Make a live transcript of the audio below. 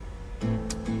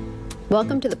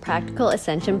Welcome to the Practical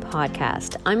Ascension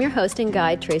Podcast. I'm your host and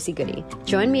guide, Tracy Goody.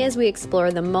 Join me as we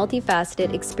explore the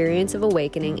multifaceted experience of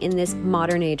awakening in this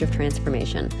modern age of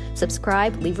transformation.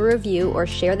 Subscribe, leave a review, or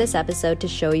share this episode to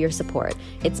show your support.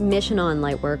 It's mission on,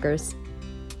 lightworkers.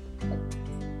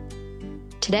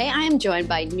 Today, I am joined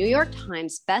by New York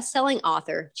Times bestselling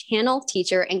author, channel,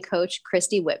 teacher, and coach,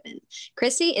 Christy Whitman.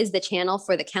 Christy is the channel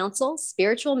for the council,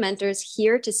 spiritual mentors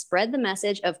here to spread the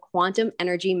message of quantum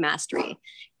energy mastery.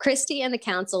 Christy and the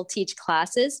council teach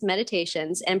classes,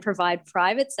 meditations, and provide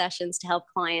private sessions to help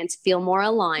clients feel more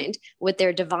aligned with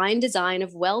their divine design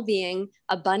of well-being,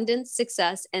 abundance,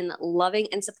 success, and loving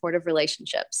and supportive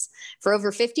relationships. For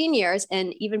over 15 years,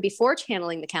 and even before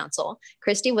channeling the council,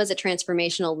 Christy was a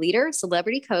transformational leader,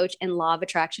 celebrity coach, and law of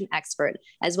attraction expert,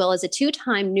 as well as a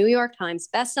two-time New York Times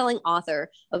bestselling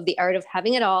author of The Art of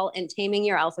Having It All and Taming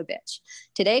Your Alpha Bitch.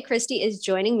 Today, Christy is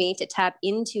joining me to tap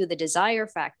into the desire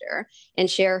factor and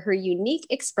share her unique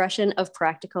expression of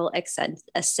practical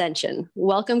ascension.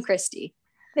 Welcome, Christy.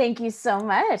 Thank you so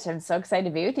much. I'm so excited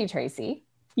to be with you, Tracy.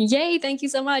 Yay, thank you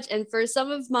so much. And for some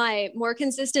of my more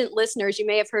consistent listeners, you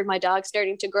may have heard my dog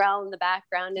starting to growl in the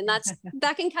background, and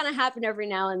that can kind of happen every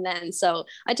now and then. So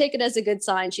I take it as a good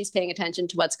sign she's paying attention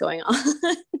to what's going on.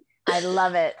 I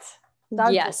love it.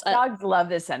 Dogs love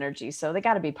this energy, so they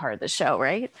got to be part of the show,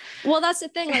 right? Well, that's the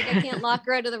thing. Like, I can't lock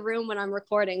her out of the room when I'm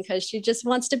recording because she just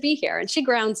wants to be here, and she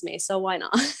grounds me. So why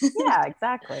not? Yeah,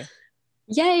 exactly.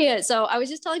 Yeah. So I was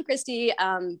just telling Christy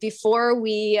before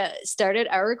we started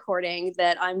our recording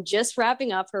that I'm just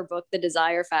wrapping up her book, The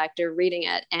Desire Factor, reading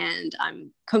it, and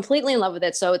I'm completely in love with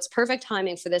it. So it's perfect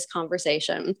timing for this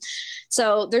conversation.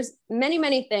 So there's many,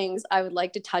 many things I would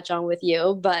like to touch on with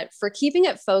you, but for keeping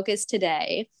it focused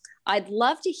today, I'd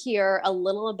love to hear a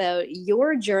little about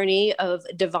your journey of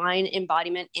divine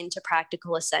embodiment into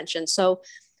practical ascension. So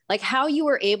like how you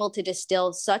were able to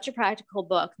distill such a practical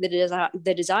book,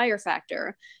 The Desire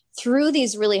Factor, through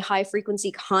these really high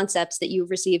frequency concepts that you've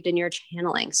received in your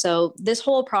channeling. So this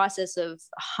whole process of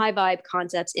high vibe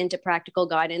concepts into practical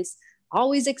guidance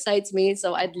always excites me.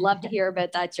 So I'd love to hear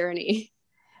about that journey.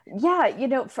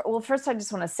 Yeah, first I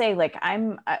just want to say, like, I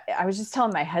was just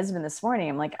telling my husband this morning,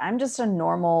 I'm like, I'm just a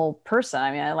normal person.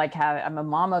 I mean, I'm a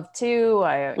mom of two.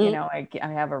 I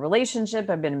have a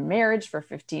relationship. I've been in marriage for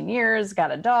 15 years,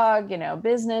 got a dog,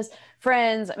 business,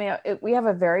 friends. I mean, we have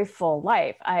a very full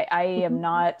life. I am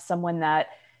not someone that,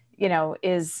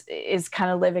 is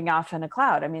kind of living off in a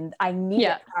cloud. I mean, I need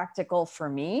it practical for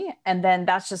me. And then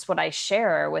that's just what I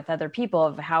share with other people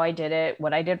of how I did it,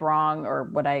 what I did wrong, or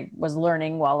what I was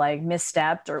learning while I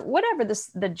misstepped, or whatever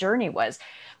the journey was.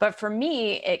 But for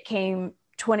me, it came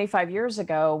 25 years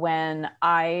ago when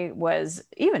I was,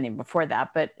 even before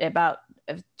that, but about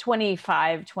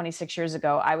 25, 26 years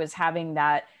ago, I was having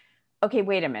that, okay,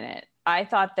 wait a minute. I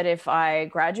thought that if I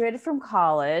graduated from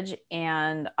college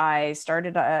and I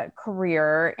started a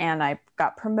career and I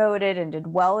got promoted and did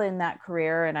well in that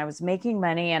career and I was making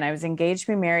money and I was engaged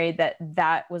to be married,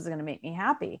 that was going to make me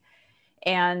happy.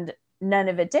 And none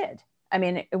of it did. I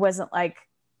mean, it wasn't like,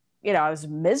 I was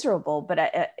miserable, but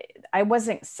I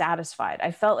wasn't satisfied.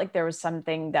 I felt like there was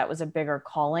something that was a bigger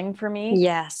calling for me.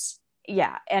 Yes.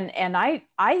 Yeah. And I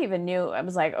even knew, I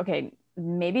was like, okay,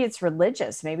 maybe it's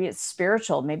religious, maybe it's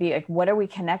spiritual, maybe like, what are we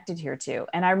connected here to?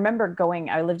 And I remember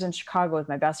I lived in Chicago with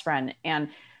my best friend, and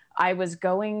I was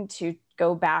going to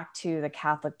go back to the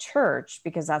Catholic Church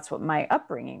because that's what my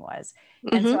upbringing was.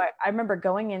 Mm-hmm. And so I remember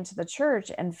going into the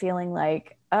church and feeling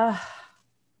like,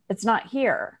 it's not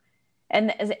here.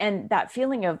 And that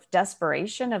feeling of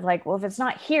desperation of like, well, if it's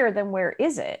not here, then where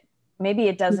is it? Maybe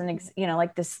it doesn't,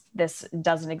 like this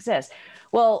doesn't exist.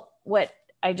 Well, what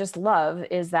I just love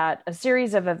is that a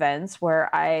series of events where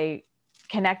I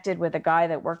connected with a guy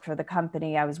that worked for the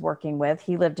company I was working with.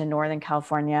 He lived in Northern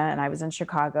California and I was in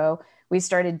Chicago. We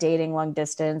started dating long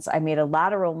distance. I made a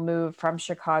lateral move from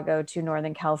Chicago to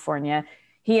Northern California.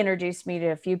 He introduced me to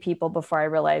a few people before I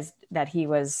realized that he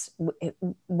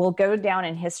will go down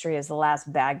in history as the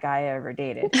last bad guy I ever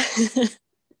dated.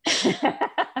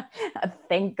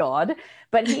 Thank God.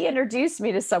 But he introduced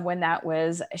me to someone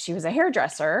she was a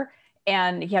hairdresser.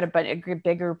 And he had a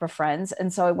big group of friends.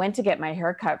 And so I went to get my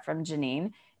hair cut from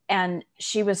Janine, and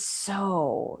she was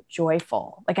so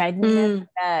joyful. Like I'd never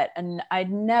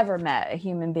met a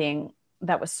human being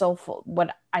that was so full.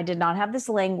 I did not have this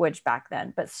language back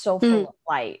then, but so full of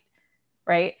light.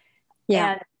 Right.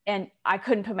 Yeah. And I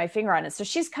couldn't put my finger on it. So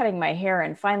she's cutting my hair.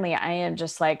 And finally I am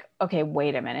just like, okay,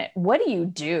 wait a minute. What do you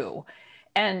do?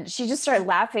 And she just started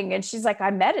laughing and she's like,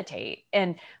 I meditate.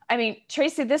 And I mean,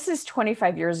 Tracy, this is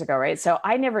 25 years ago, right? So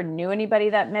I never knew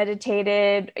anybody that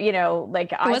meditated,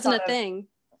 like it wasn't a thing.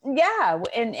 Yeah.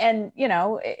 And,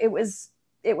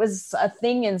 it was a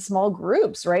thing in small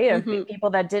groups, right? Of people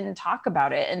that didn't talk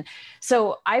about it. And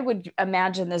so I would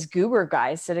imagine this goober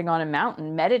guy sitting on a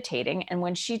mountain meditating. And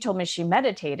when she told me she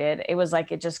meditated, it was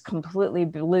like, it just completely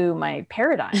blew my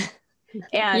paradigm.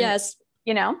 And, Yes.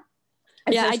 and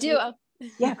yeah, so I do.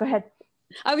 Yeah, go ahead.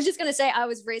 I was just going to say I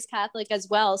was raised Catholic as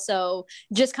well. So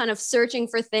just kind of searching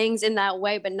for things in that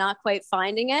way, but not quite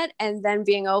finding it. And then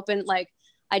being open, like,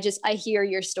 I hear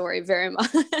your story very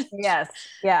much. Yes.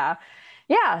 Yeah.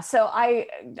 Yeah. So I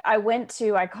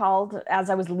called as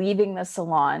I was leaving the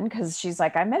salon because she's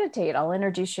like, I meditate. I'll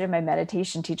introduce you to my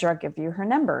meditation teacher. I'll give you her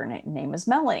number. And her name is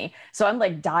Melanie. So I'm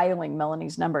like dialing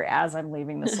Melanie's number as I'm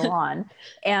leaving the salon.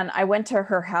 And I went to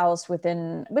her house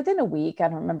within a week. I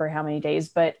don't remember how many days,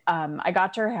 but I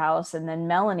got to her house, and then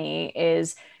Melanie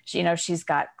is, she's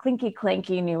got clinky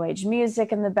clanky new age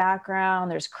music in the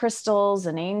background. There's crystals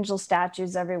and angel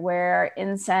statues everywhere,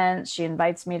 incense. She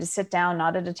invites me to sit down,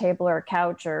 not at a table or a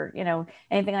couch or,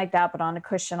 anything like that, but on a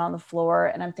cushion on the floor.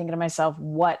 And I'm thinking to myself,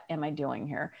 what am I doing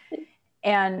here?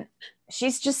 And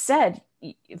she's just said,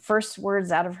 first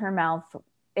words out of her mouth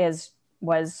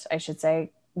was, I should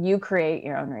say, you create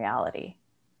your own reality.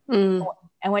 And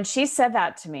when she said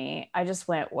that to me, I just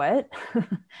went, what?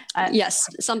 Yes,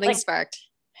 something sparked.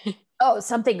 Oh,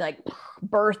 something like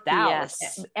birthed out.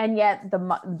 Yes. And yet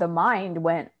the mind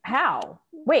went, how?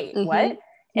 Wait, what?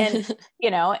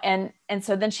 And, and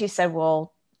so then she said,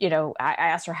 well, I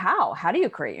asked her, how do you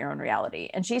create your own reality?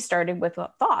 And she started with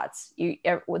thoughts.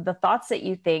 The thoughts that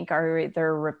you think are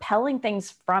either repelling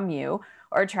things from you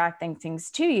or attracting things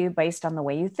to you based on the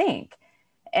way you think.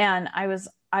 And I was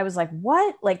like,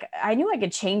 what? Like, I knew I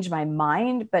could change my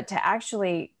mind, but to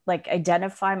actually like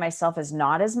identify myself as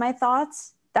not as my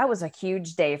thoughts, that was a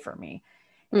huge day for me.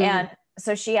 And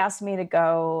so she asked me to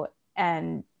go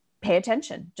and pay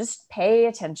attention, just pay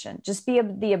attention, just be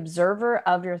the observer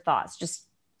of your thoughts, just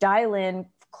dial in,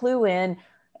 clue in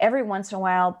every once in a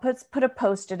while, put a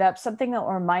Post-it up, something that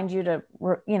will remind you to,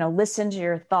 listen to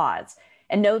your thoughts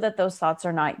and know that those thoughts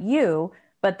are not you,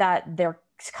 but that they're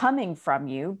coming from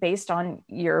you based on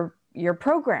your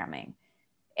programming.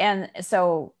 And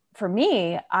so for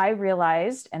me, I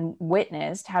realized and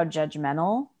witnessed how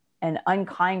judgmental and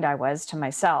unkind I was to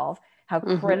myself, how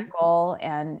critical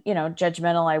and,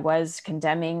 judgmental I was,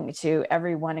 condemning to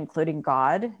everyone, including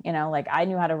God. Like I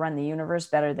knew how to run the universe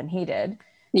better than he did.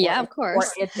 Yeah, of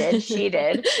course. Or it did, she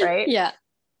did, right? Yeah.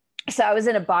 So I was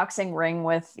in a boxing ring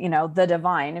with, the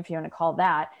divine, if you want to call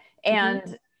that.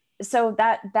 And so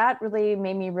that really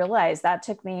made me realize, that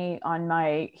took me on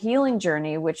my healing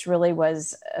journey, which really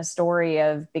was a story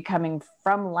of becoming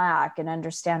from lack and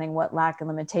understanding what lack and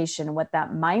limitation and what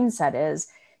that mindset is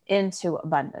into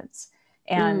abundance.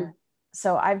 And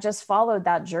so I've just followed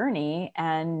that journey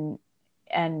and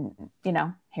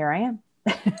here I am.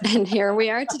 And here we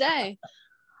are today.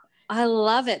 I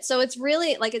love it. So it's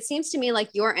really like, it seems to me like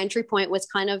your entry point was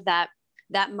kind of that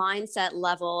mindset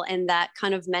level and that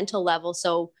kind of mental level.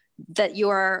 So that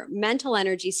your mental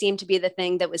energy seemed to be the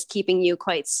thing that was keeping you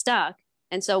quite stuck.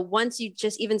 And so once you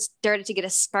just even started to get a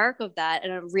spark of that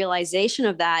and a realization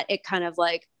of that, it kind of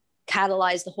like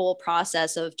catalyzed the whole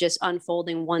process of just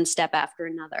unfolding one step after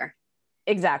another.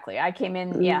 Exactly. I came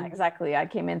in. Yeah, exactly. I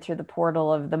came in through the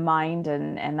portal of the mind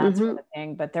and that sort of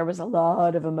thing, but there was a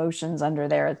lot of emotions under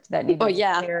there that needed to be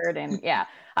cleared. And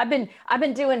I've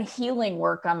been doing healing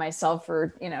work on myself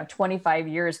for, 25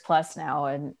 years plus now.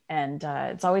 And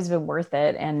it's always been worth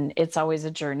it. And it's always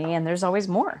a journey, and there's always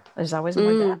more. There's always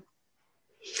more to that.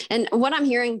 And what I'm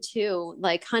hearing too,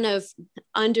 like kind of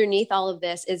underneath all of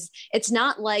this is it's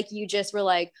not like you just were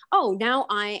like, oh, now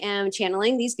I am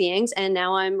channeling these beings and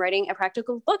now I'm writing a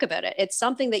practical book about it. It's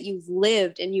something that you've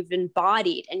lived and you've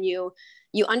embodied, and you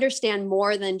understand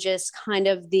more than just kind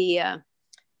of the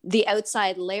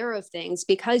outside layer of things,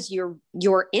 because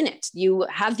you're in it. You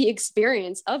have the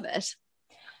experience of it.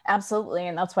 Absolutely.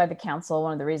 And that's why the council,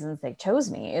 one of the reasons they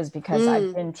chose me is because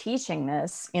I've been teaching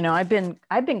this, I've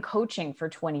been coaching for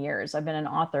 20 years. I've been an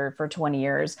author for 20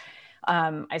 years.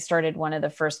 I started one of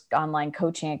the first online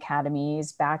coaching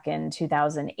academies back in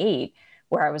 2008,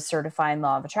 where I was certifying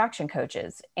law of attraction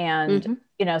coaches. And,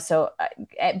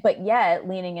 but yet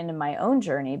leaning into my own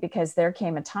journey, because there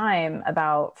came a time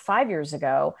about 5 years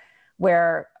ago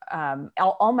where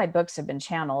all my books have been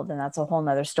channeled, and that's a whole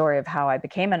nother story of how I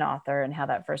became an author and how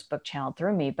that first book channeled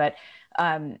through me. But,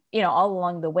 all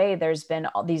along the way, there's been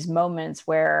all these moments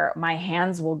where my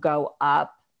hands will go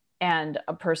up and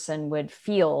a person would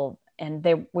feel, and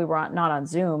we were not on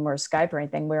Zoom or Skype or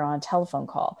anything. We were on a telephone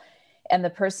call, and the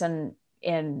person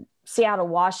in Seattle,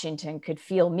 Washington could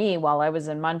feel me while I was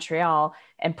in Montreal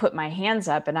and put my hands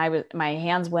up, and my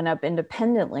hands went up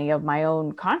independently of my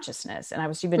own consciousness. And I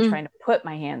was even trying to put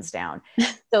my hands down.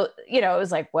 So, it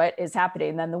was like, what is happening?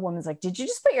 And then the woman's like, did you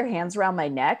just put your hands around my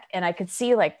neck? And I could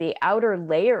see like the outer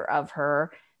layer of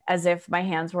her as if my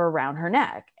hands were around her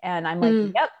neck. And I'm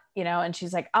like, yep, and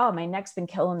she's like, oh, my neck's been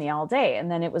killing me all day.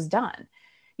 And then it was done.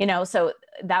 So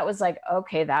that was like,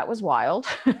 okay, that was wild.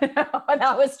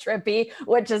 That was trippy.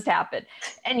 What just happened?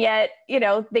 And yet,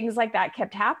 things like that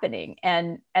kept happening.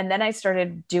 And then I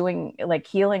started doing like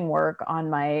healing work on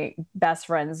my best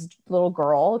friend's little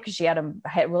girl, because she had a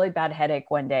really bad headache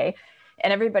one day.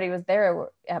 And everybody was there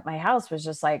at my house was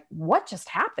just like, what just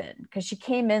happened? Because she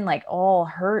came in like all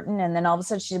hurting. And then all of a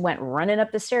sudden she went running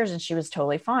up the stairs and she was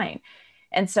totally fine.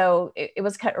 And so it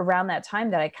was around that time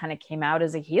that I kind of came out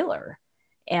as a healer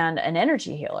and an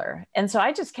energy healer. And so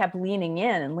I just kept leaning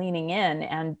in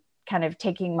and kind of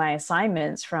taking my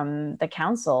assignments from the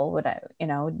council,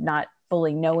 not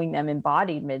fully knowing them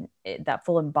that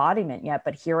full embodiment yet,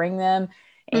 but hearing them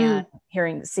and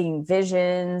seeing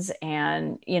visions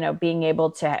and, being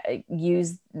able to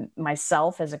use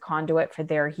myself as a conduit for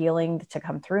their healing to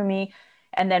come through me.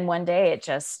 And then one day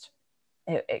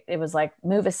it was like,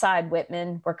 move aside,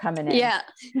 Whitman, we're coming in. Yeah,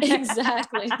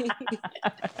 exactly.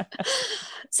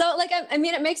 So like, I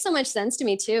mean, it makes so much sense to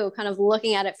me too, kind of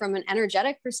looking at it from an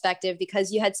energetic perspective,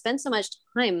 because you had spent so much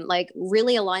time, like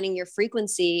really aligning your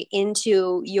frequency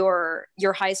into your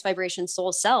highest vibration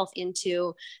soul self,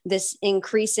 into this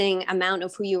increasing amount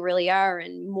of who you really are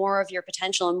and more of your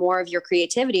potential and more of your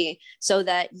creativity, so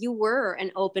that you were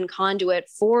an open conduit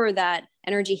for that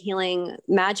energy healing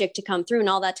magic to come through and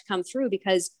all that to come through,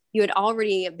 because you had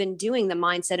already been doing the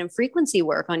mindset and frequency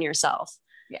work on yourself.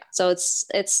 Yeah. So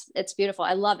it's beautiful.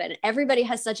 I love it. Everybody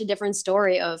has such a different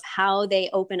story of how they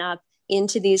open up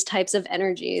into these types of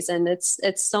energies. And it's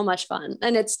so much fun.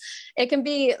 And it can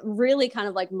be really kind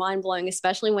of like mind blowing,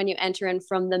 especially when you enter in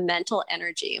from the mental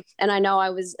energy. And I know I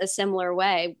was a similar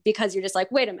way, because you're just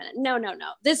like, wait a minute, no,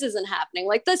 this isn't happening.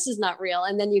 Like, this is not real.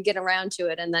 And then you get around to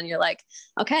it and then you're like,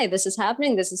 okay, this is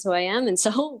happening. This is who I am. And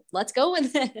so let's go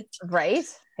with it. Right.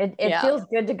 It feels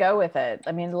good to go with it.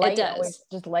 I mean, light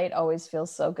always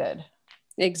feels so good.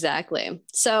 Exactly.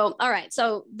 So, all right.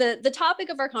 So the topic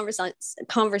of our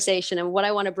conversation and what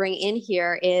I want to bring in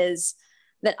here is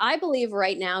that I believe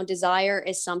right now, desire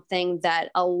is something that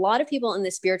a lot of people in the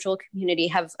spiritual community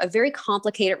have a very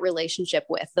complicated relationship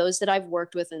with, those that I've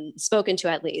worked with and spoken to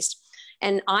at least.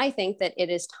 And I think that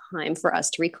it is time for us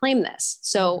to reclaim this.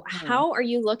 So how are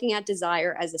you looking at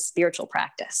desire as a spiritual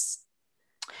practice?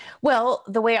 Well,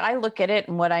 the way I look at it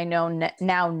and what I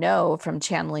now know from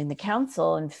channeling the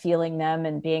council and feeling them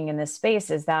and being in this space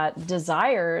is that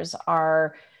desires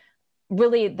are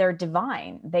really, they're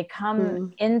divine. They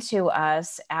come into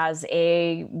us as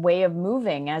a way of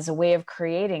moving, as a way of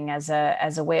creating, as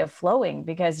a way of flowing,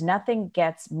 because nothing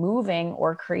gets moving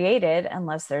or created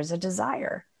unless there's a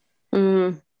desire.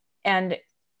 And,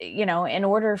 in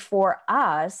order for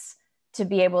us to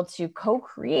be able to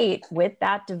co-create with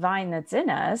that divine that's in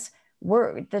us,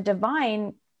 the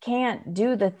divine can't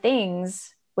do the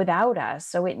things without us.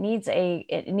 So it needs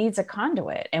a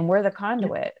conduit, and we're the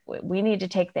conduit. We need to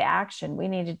take the action. We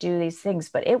need to do these things,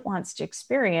 but it wants to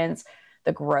experience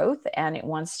the growth, and it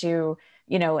wants to,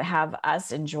 have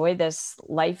us enjoy this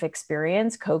life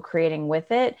experience, co-creating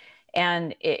with it.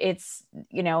 And it's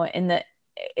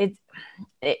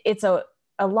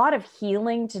a lot of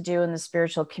healing to do in the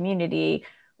spiritual community,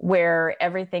 where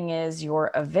everything is you're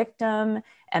a victim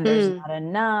and there's not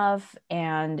enough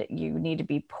and you need to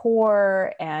be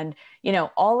poor. And,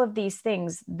 all of these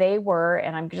things,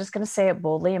 and I'm just going to say it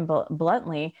boldly and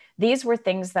bluntly, these were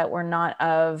things that were not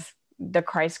of the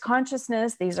Christ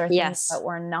consciousness. These are things that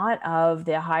were not of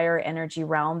the higher energy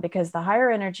realm, because the higher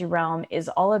energy realm is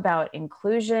all about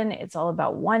inclusion. It's all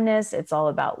about oneness. It's all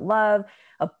about love,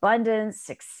 abundance,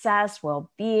 success,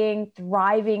 well-being,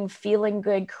 thriving, feeling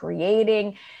good,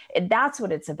 creating. That's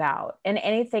what it's about. And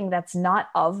anything that's not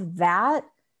of that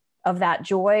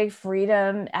joy,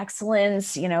 freedom,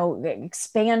 excellence,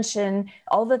 expansion,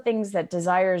 all the things that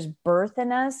desires birth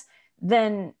in us,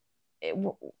 then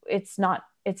it's not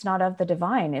of the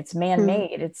divine. It's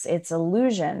man-made. It's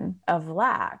illusion of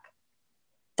lack.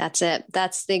 That's it.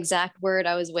 That's the exact word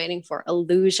I was waiting for.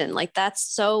 Illusion. Like, that's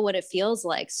so what it feels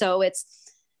like. So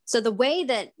the way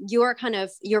that your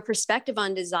perspective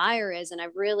on desire is, and I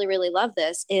really, really love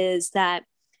this, is that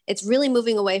it's really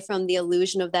moving away from the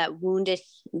illusion of that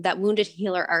wounded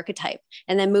healer archetype,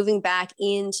 and then moving back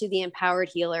into the empowered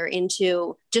healer,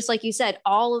 into, just like you said,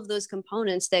 all of those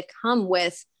components that come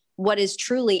with what is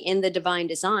truly in the divine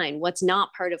design, what's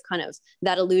not part of kind of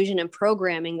that illusion and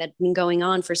programming that's been going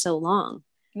on for so long.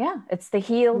 Yeah, it's the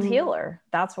healed healer.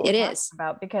 That's what we're talking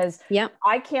about, because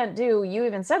I can't do, you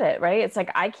even said it, right? It's like,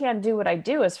 I can't do what I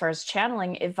do as far as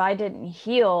channeling if I didn't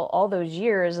heal all those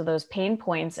years of those pain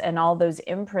points and all those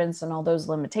imprints and all those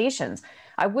limitations.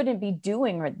 I wouldn't be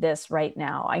doing this right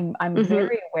now. I'm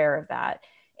very aware of that.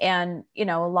 And, you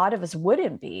know, a lot of us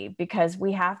wouldn't be, because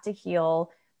we have to heal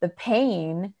the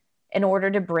pain in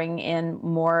order to bring in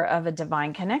more of a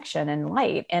divine connection and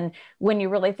light. And when you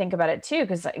really think about it too,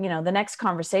 because, you know, the next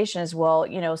conversation is, well,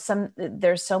 you know,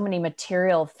 there's so many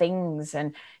material things.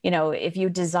 And, you know, if you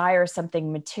desire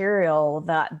something material,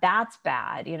 that's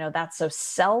bad, you know, that's so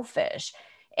selfish.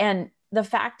 And the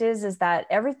fact is that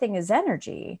everything is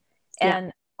energy,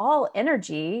 and all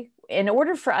energy, in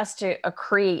order for us to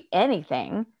create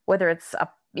anything, whether it's a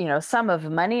sum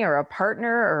of money or a partner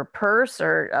or a purse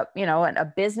or,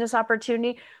 a business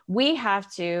opportunity, we have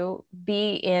to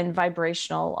be in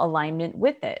vibrational alignment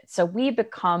with it. So we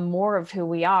become more of who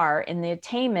we are in the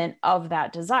attainment of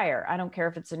that desire. I don't care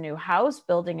if it's a new house,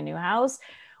 building a new house,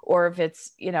 or if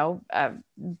it's,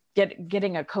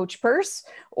 getting a Coach purse,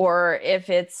 or if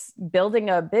it's building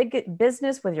a big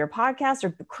business with your podcast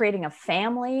or creating a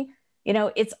family. You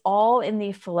know, it's all in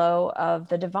the flow of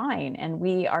the divine, and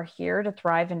we are here to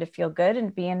thrive and to feel good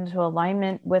and be into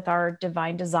alignment with our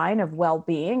divine design of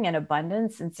well-being and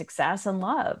abundance and success and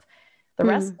love. The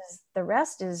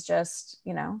rest is just,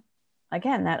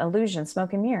 again, that illusion,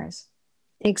 smoke and mirrors.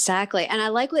 Exactly. And I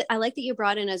like that you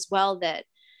brought in as well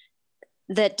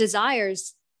that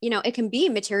desires, it can be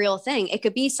a material thing. It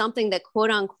could be something that,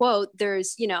 quote unquote,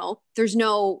 there's no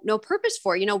purpose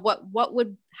for.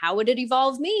 How would it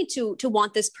evolve me to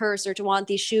want this purse, or to want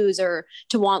these shoes, or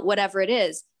to want whatever it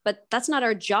is? But that's not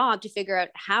our job to figure out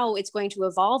how it's going to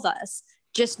evolve us.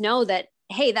 Just know that,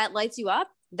 hey, that lights you up.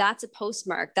 That's a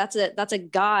postmark. That's a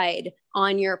guide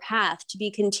on your path to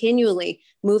be continually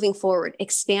moving forward,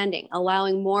 expanding,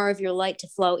 allowing more of your light to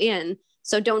flow in.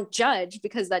 So don't judge,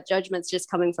 because that judgment's just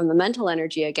coming from the mental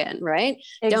energy again, right?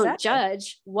 Exactly. Don't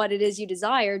judge what it is you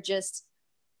desire. Just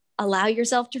allow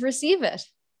yourself to receive it.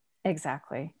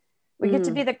 Exactly. We get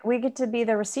to be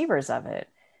the receivers of it.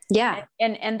 Yeah.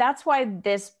 And that's why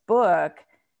this book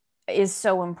is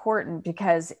so important,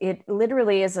 because it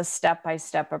literally is a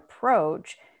step-by-step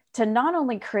approach to not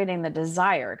only creating the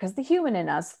desire, because the human in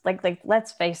us, like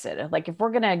let's face it, like if we're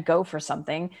going to go for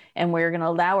something and we're going to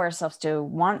allow ourselves to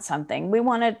want something, we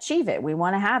want to achieve it. We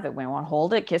want to have it. We want to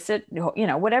hold it, kiss it,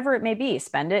 whatever it may be,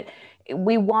 spend it.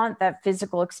 We want that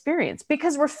physical experience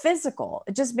because we're physical.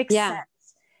 It just makes sense.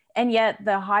 And yet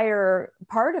the higher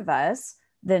part of us,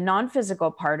 the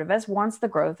non-physical part of us, wants the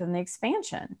growth and the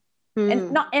expansion.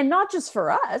 And not just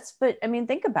for us, but I mean,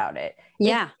 think about it.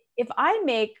 Yeah. If I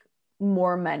make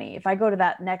more money, if I go to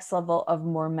that next level of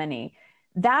more money,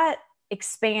 that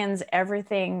expands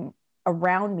everything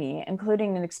around me,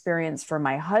 including an experience for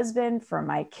my husband, for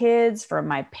my kids, for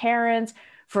my parents,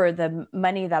 for the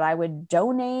money that I would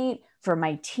donate, for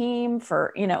my team,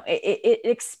 for,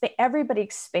 everybody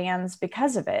expands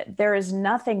because of it. There is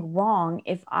nothing wrong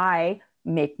if I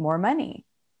make more money,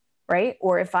 right?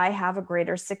 Or if I have a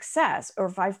greater success, or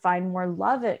if I find more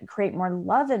love, create more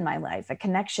love in my life, a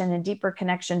connection, a deeper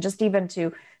connection, just even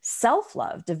to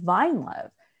self-love, divine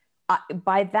love.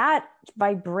 By that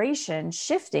vibration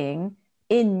shifting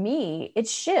in me, it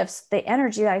shifts the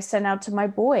energy that I send out to my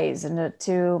boys and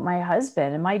to my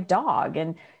husband and my dog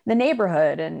and the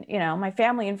neighborhood and, my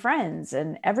family and friends,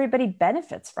 and everybody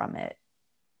benefits from it.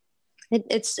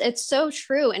 It's so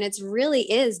true. And it's really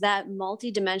is that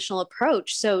multidimensional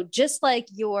approach. So just like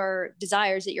your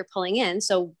desires that you're pulling in,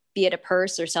 so be it a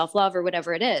purse or self-love or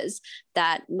whatever it is,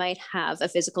 that might have a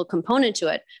physical component to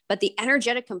it, but the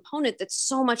energetic component that's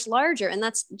so much larger. And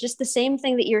that's just the same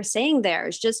thing that you're saying there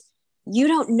is just, you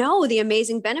don't know the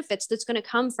amazing benefits that's going to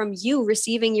come from you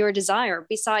receiving your desire,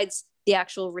 besides the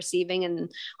actual receiving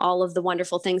and all of the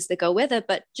wonderful things that go with it.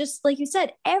 But just like you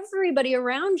said, everybody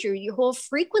around you, your whole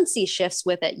frequency shifts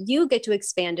with it. You get to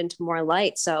expand into more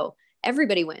light. So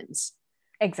everybody wins.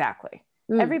 Exactly.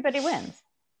 Everybody wins.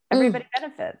 Everybody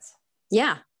benefits.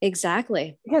 Yeah,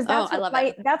 exactly. Because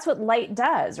that's what light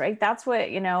does, right? That's what,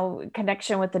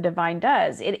 connection with the divine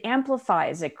does. It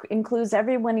amplifies, it includes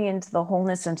everyone into the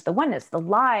wholeness, into the oneness. The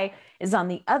lie is on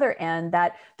the other end,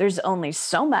 that there's only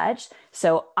so much.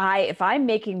 So if I'm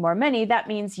making more money, that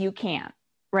means you can't,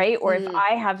 right? Or if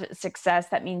I have success,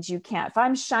 that means you can't. If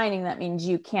I'm shining, that means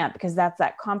you can't, because that's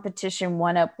that competition,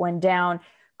 one up, one down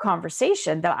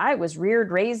conversation that I was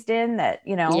raised in, that,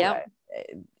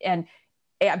 and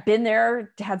I've been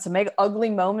there, had some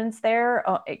ugly moments there,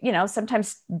 you know,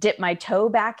 sometimes dip my toe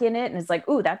back in it and it's like,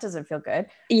 ooh, that doesn't feel good.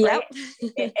 Yep.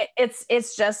 Right.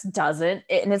 It's just doesn't,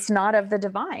 and it's not of the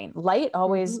divine. Light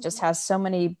always just has so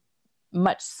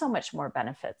much more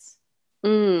benefits.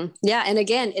 Yeah. And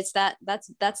again, it's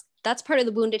that's part of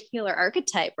the wounded healer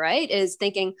archetype, right? Is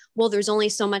thinking, well, there's only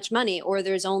so much money, or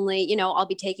there's only, you know, I'll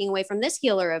be taking away from this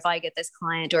healer if I get this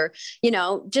client, or, you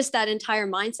know, just that entire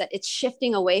mindset. It's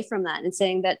shifting away from that and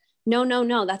saying that, no, no,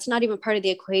 no, that's not even part of the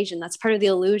equation. That's part of the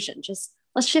illusion. Just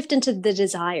let's shift into the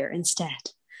desire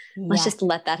instead. Let's just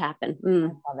let that happen. I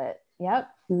love it. Yep.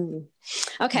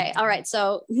 Okay. All right.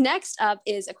 So next up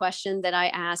is a question that I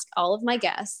ask all of my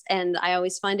guests. And I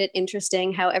always find it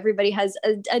interesting how everybody has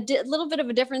a little bit of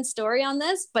a different story on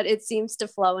this, but it seems to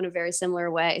flow in a very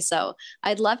similar way. So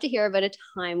I'd love to hear about a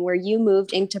time where you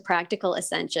moved into practical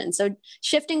ascension. So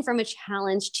shifting from a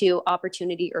challenge to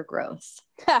opportunity or growth.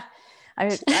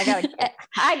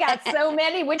 I got so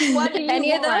many. Which one do you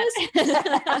Any want? of those?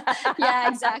 Yeah,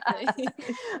 exactly.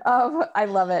 I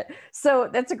love it. So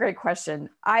that's a great question.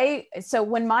 So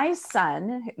when my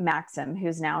son, Maxim,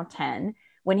 who's now 10,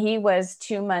 when he was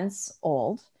 2 months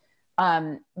old,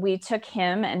 we took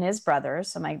him and his brother.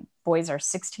 So my boys are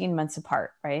 16 months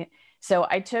apart, right? So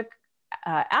I took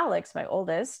Alex, my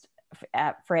oldest,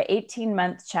 for an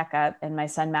 18-month checkup, and my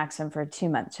son Maxim for a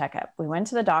 2-month checkup. We went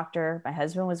to the doctor. My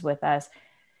husband was with us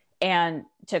and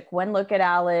took one look at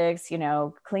Alex, you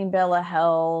know, clean bill of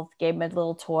health, gave him a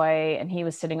little toy, and he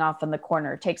was sitting off in the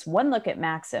corner. Takes one look at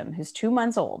Maxim, who's 2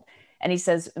 months old, and he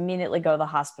says, immediately go to the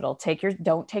hospital.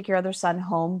 Don't take your other son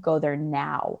home. Go there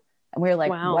now. And we were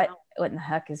like, Wow. what in the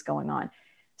heck is going on?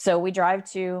 So we drive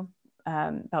to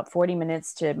about 40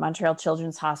 minutes to Montreal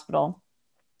Children's Hospital.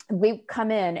 We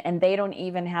come in and they don't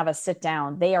even have a sit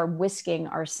down. They are whisking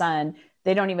our son.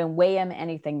 They don't even weigh him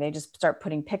anything. They just start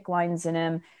putting PICC lines in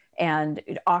him and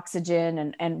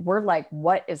oxygen. And we're like,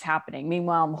 what is happening?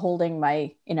 Meanwhile, I'm holding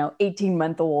my,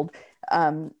 18-month-old,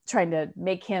 trying to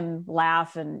make him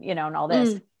laugh and, and all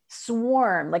this.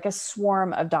 Like a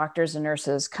swarm of doctors and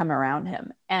nurses come around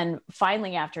him. And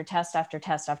finally, after test after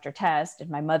test after test, and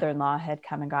my mother-in-law had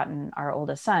come and gotten our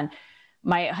oldest son,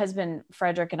 my husband,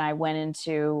 Frederick, and I went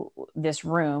into this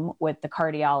room with the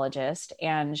cardiologist,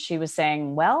 and she was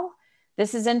saying, well,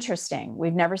 this is interesting.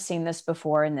 We've never seen this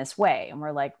before in this way. And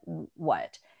we're like,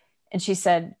 what? And she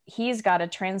said, he's got a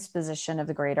transposition of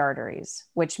the great arteries,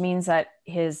 which means that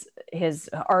his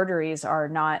arteries are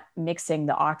not mixing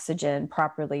the oxygen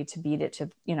properly to beat it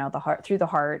to, the heart, through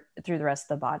the rest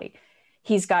of the body.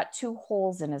 He's got 2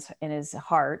 holes in his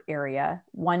heart area,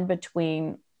 one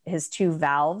between his 2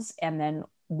 valves, and then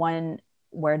one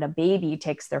where the baby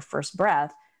takes their first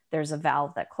breath, there's a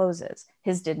valve that closes.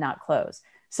 His did not close.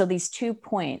 So these 2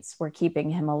 points were keeping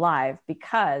him alive,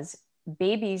 because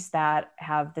babies that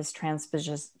have this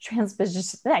transposition,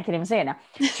 I can't even say it now,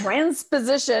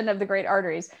 transposition of the great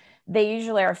arteries, they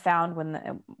usually are found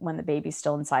when the baby's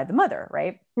still inside the mother,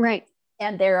 right? Right.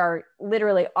 And they are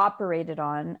literally operated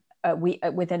on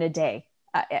within a day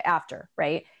after,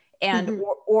 right? And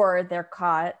or they're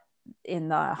caught in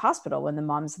the hospital when the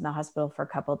mom's in the hospital for a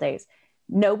couple of days.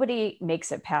 Nobody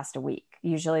makes it past a week.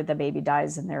 Usually the baby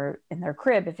dies in their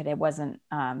crib if it wasn't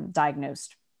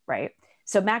diagnosed, right?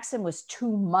 So Maxim was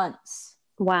 2 months.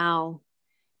 Wow.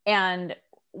 And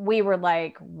we were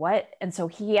like, what? And so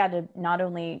he had to not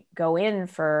only go in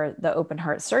for the open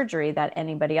heart surgery that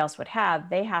anybody else would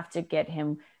have, they have to get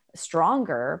him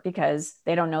stronger, because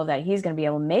they don't know that he's going to be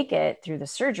able to make it through the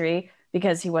surgery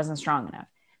because he wasn't strong enough.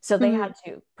 So they had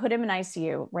to put him in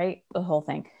ICU, right? The whole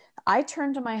thing. I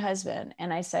turned to my husband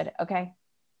and I said, okay,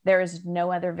 there is no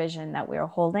other vision that we are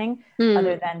holding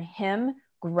other than him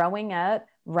growing up,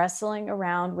 wrestling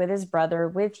around with his brother,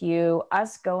 with you,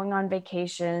 us going on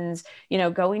vacations,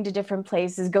 going to different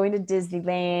places, going to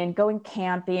Disneyland, going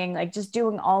camping, like just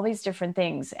doing all these different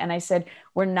things. And I said,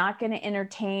 we're not going to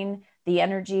entertain the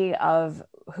energy of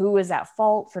who is at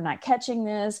fault for not catching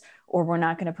this, or we're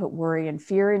not going to put worry and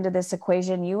fear into this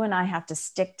equation. You and I have to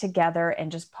stick together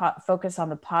and just focus on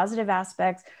the positive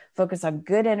aspects, focus on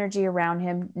good energy around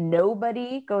him.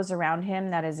 Nobody goes around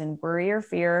him that is in worry or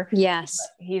fear. Yes.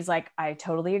 He's like, I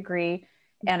totally agree.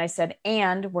 And I said,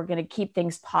 and we're going to keep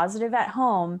things positive at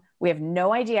home. We have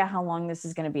no idea how long this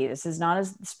is going to be. This is not a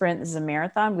sprint. This is a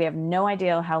marathon. We have no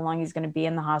idea how long he's going to be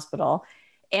in the hospital.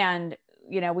 And,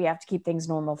 we have to keep things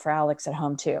normal for Alex at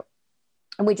home too.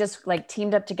 And we just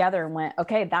teamed up together and went,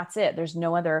 okay, that's it. There's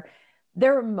no other.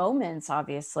 There were moments,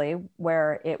 obviously,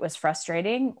 where it was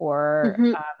frustrating or,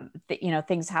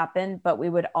 things happened, but we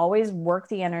would always work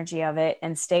the energy of it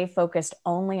and stay focused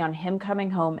only on him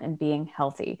coming home and being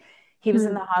healthy. He was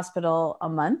in the hospital a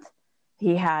month.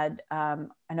 He had an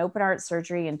open heart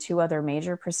surgery and 2 other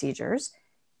major procedures.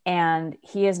 And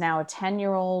he is now a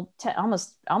 10-year-old,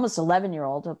 almost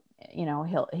 11-year-old. You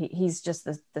know, he's just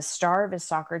the star of his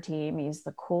soccer team. He's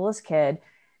the coolest kid.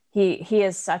 He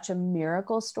is such a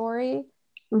miracle story.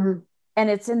 Mm-hmm. And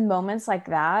it's in moments like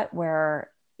that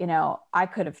where, you know, I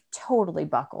could have totally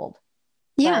buckled.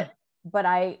 Yeah. But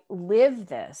I live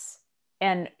this.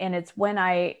 And it's when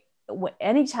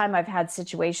anytime I've had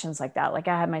situations like that, like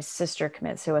I had my sister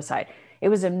commit suicide, it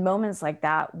was in moments like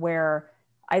that where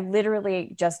I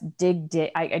literally just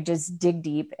I just dig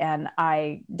deep, and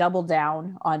I double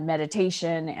down on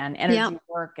meditation and energy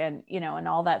work and, you know, and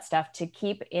all that stuff to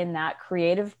keep in that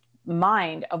creative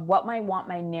mind of what I want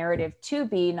my narrative to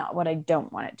be, not what I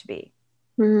don't want it to be.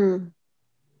 Mm.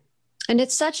 And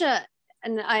it's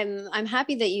and I'm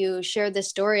happy that you shared this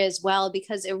story as well,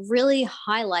 because it really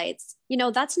highlights, you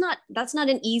know, that's not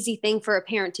an easy thing for a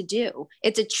parent to do.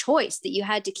 It's a choice that you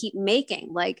had to keep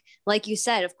making. Like you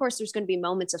said, of course, there's going to be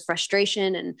moments of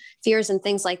frustration and fears and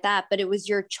things like that, but it was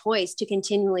your choice to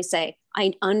continually say,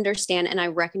 I understand and I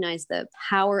recognize the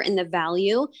power and the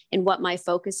value in what my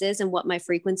focus is and what my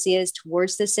frequency is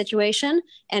towards this situation.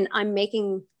 And I'm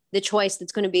making the choice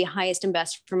that's going to be highest and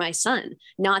best for my son,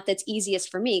 not that's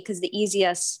easiest for me, because the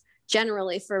easiest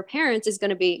generally for parents is going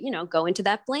to be, you know, go into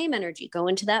that blame energy, go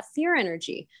into that fear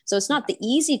energy. So it's not the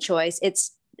easy choice.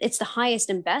 It's the highest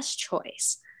and best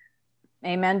choice.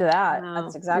 Amen to that. Wow.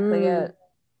 That's exactly it.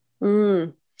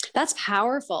 That's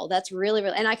powerful. That's really,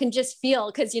 really, and I can just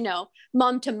feel, because, you know,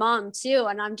 mom to mom too.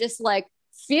 And I'm just like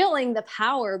feeling the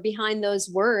power behind those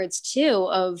words too,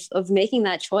 of making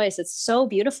that choice. It's so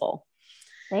beautiful.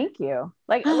 Thank you.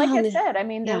 Like I said, I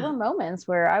mean, there were moments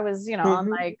where I was, you know,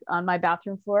 on my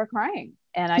bathroom floor crying,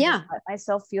 and I just let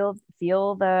myself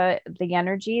feel the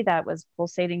energy that was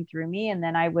pulsating through me. And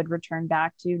then I would return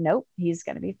back to, nope, he's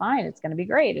going to be fine. It's going to be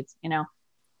great. It's, you know,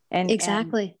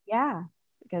 exactly.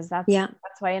 Because that's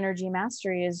why energy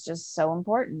mastery is just so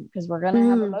important, because we're going to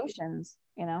have emotions,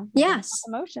 you know? Yes.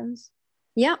 Emotions.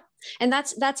 Yeah. And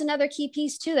that's another key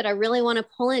piece too, that I really want to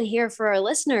pull in here for our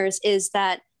listeners, is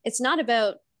that it's not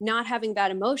about not having bad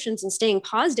emotions and staying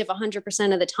positive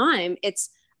 100% of the time.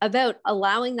 It's about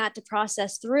allowing that to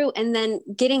process through, and then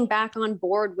getting back on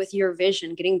board with your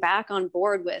vision, getting back on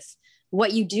board with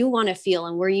what you do want to feel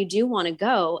and where you do want to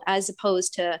go, as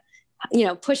opposed to, you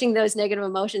know, pushing those negative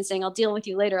emotions, saying, I'll deal with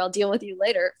you later. I'll deal with you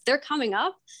later. If they're coming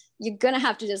up, you're going to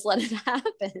have to just let it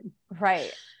happen.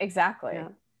 Right. Exactly.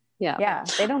 Yeah.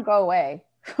 They don't go away.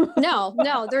 No,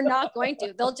 they're not going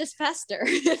to. They'll just fester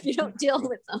if you don't deal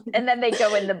with them. And then they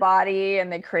go in the body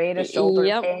and they create a shoulder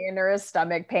pain or a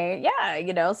stomach pain. Yeah,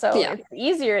 you know, so it's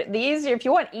easier. The easier, if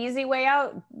you want easy way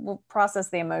out, we'll process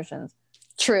the emotions.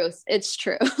 Truth. It's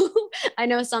true. I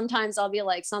know sometimes I'll be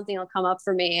like, something will come up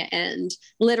for me, and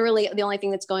literally the only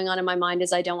thing that's going on in my mind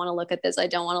is, I don't want to look at this. I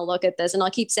don't want to look at this. And I'll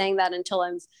keep saying that until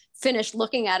I'm finished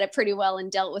looking at it pretty well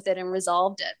and dealt with it and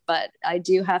resolved it. But I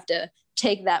do have to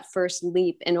take that first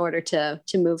leap in order to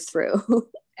move through.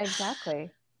 Exactly.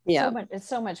 Yeah. It's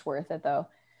so much worth it though.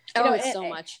 It's so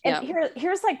much. And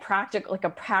here's like a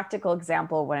practical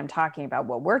example of what I'm talking about.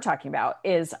 What we're talking about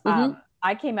is,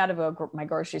 I came out of my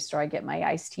grocery store. I get my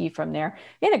iced tea from there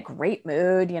in a great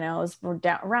mood. You know, it was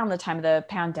around the time of the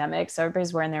pandemic, so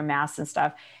everybody's wearing their masks and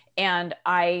stuff. And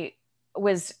I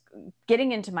was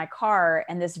getting into my car,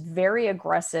 and this very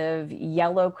aggressive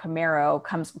yellow Camaro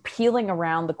comes peeling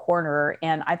around the corner,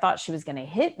 and I thought she was going to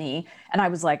hit me. And I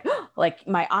was like, like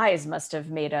my eyes must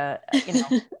have made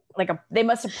they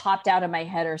must have popped out of my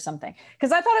head or something,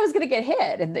 because I thought I was going to get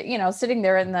hit, and you know, sitting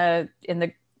there in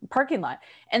the parking lot.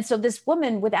 And so this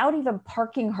woman, without even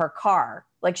parking her car,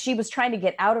 like she was trying to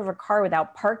get out of her car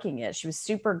without parking it. She was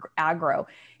super aggro.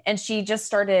 And she just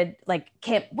started like,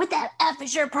 Kim, what the F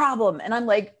is your problem? And I'm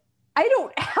like, I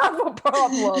don't have a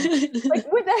problem.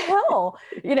 Like, what the hell?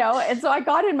 You know? And so I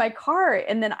got in my car,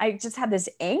 and then I just had this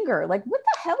anger, like, what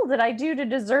the hell did I do to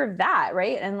deserve that?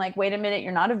 Right. And like, wait a minute,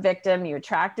 you're not a victim. You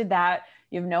attracted that.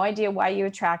 You have no idea why you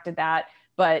attracted that,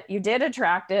 but you did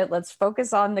attract it. Let's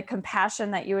focus on the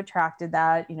compassion that you attracted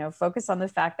that, you know, focus on the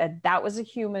fact that that was a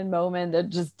human moment that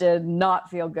just did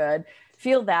not feel good.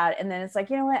 Feel that. And then it's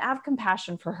like, you know what, have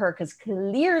compassion for her, because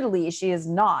clearly she is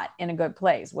not in a good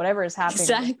place, whatever is happening.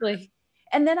 Exactly.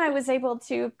 And then I was able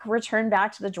to return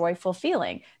back to the joyful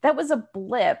feeling. That was a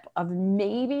blip of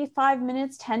maybe 5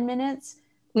 minutes, 10 minutes.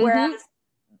 Whereas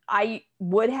I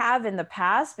would have in the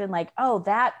past been like, oh,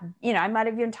 that, you know, I might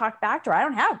have even talked back to her. I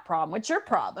don't have a problem. What's your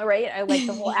problem? Right. I like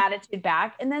the whole attitude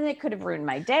back. And then it could have ruined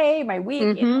my day, my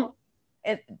week, you know.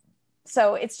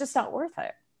 So it's just not worth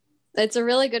it. It's a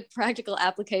really good practical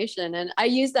application. And I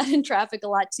use that in traffic a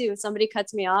lot too. If somebody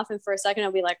cuts me off and for a second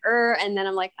I'll be like, and then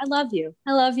I'm like, I love you.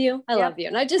 I love you. I love you.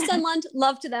 And I just send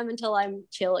love to them until I'm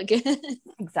chill again.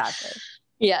 Exactly.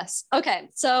 Yes. Okay.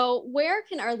 So where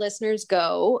can our listeners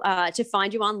go to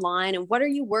find you online, and what are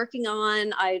you working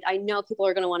on? I know people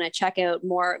are going to want to check out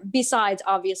more besides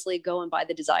obviously go and buy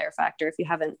the Desire Factor if you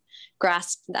haven't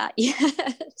grasped that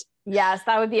yet. Yes,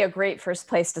 that would be a great first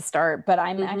place to start. But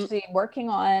I'm actually working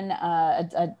on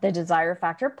the Desire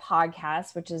Factor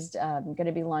podcast, which is going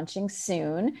to be launching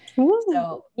soon. Ooh.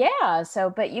 So yeah,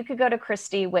 but you could go to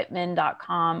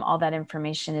ChristyWhitman.com. All that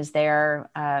information is there.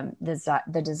 The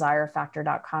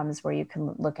DesireFactor.com is where you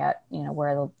can look at,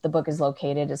 where the book is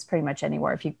located. Is pretty much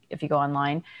anywhere if you go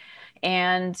online.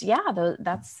 And yeah,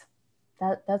 that's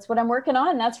what I'm working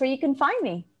on. That's where you can find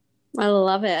me. I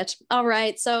love it. All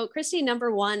right. So Christy,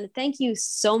 number one, thank you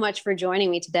so much for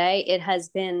joining me today. It has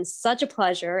been such a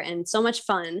pleasure and so much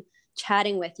fun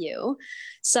chatting with you.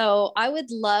 So I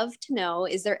would love to know,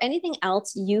 is there anything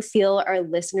else you feel our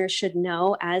listeners should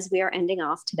know as we are ending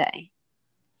off today?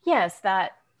 Yes,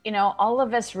 that, all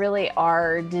of us really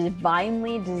are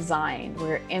divinely designed.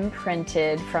 We're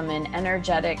imprinted from an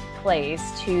energetic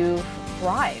place to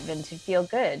thrive and to feel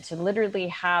good, to literally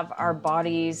have our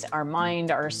bodies, our mind,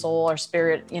 our soul, our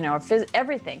spirit,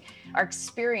 everything, our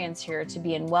experience here to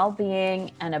be in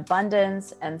well-being and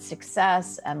abundance and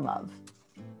success and love.